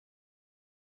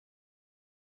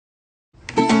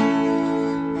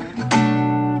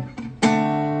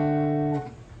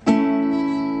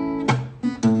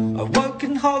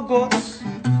Hogwarts,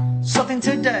 something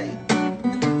today.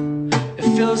 It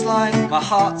feels like my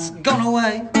heart's gone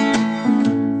away.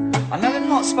 I know I'm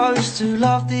not supposed to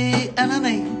love the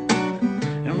enemy.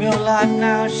 In real life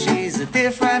now she's a dear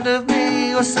friend of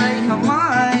me. Or say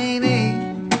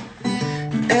Hermione,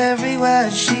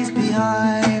 everywhere she's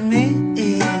behind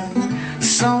me.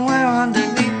 Somewhere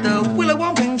underneath the willow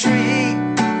whomping tree,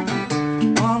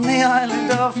 on the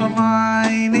island of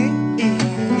Hermione.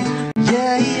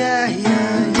 Yeah, yeah, yeah, yeah.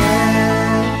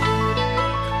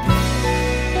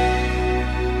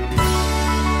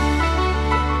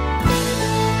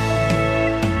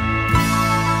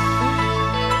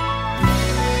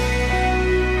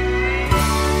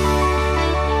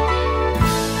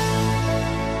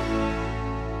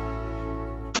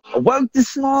 I woke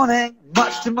this morning,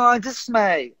 much to my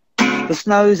dismay. The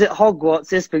snow's at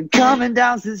Hogwarts, it's been coming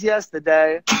down since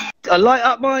yesterday. I light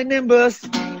up my Nimbus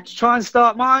to try and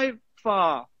start my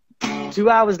fire. 2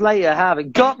 hours later,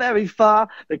 haven't got very far,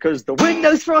 because the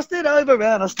window's frosted over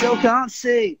and I still can't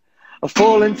see. I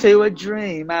fall into a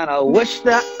dream and I wish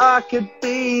that I could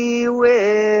be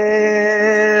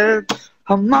with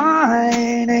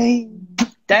Hermione.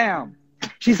 Damn,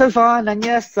 she's so fine, and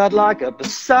yes, I'd like her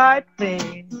beside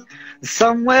me,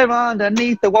 somewhere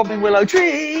underneath the whomping willow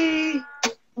tree.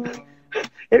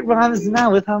 It rhymes now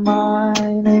with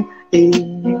Hermione.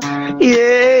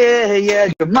 Yeah, yeah,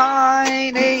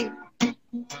 Hermione.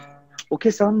 We'll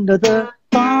kiss under the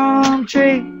palm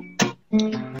tree.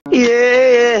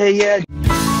 Yeah, yeah.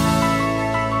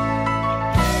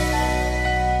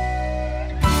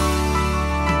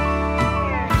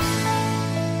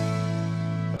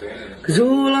 Cause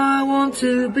all I want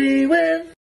to be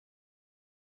with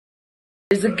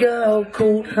is a girl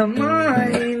called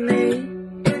Hermione.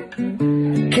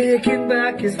 Kicking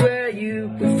back is where you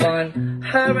will find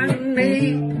her and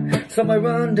me, somewhere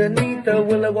underneath the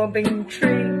willow whomping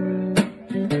tree.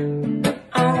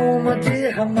 Oh, my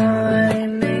dear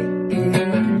Hermione,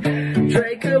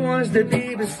 Draco wants to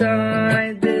be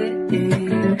beside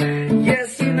thee.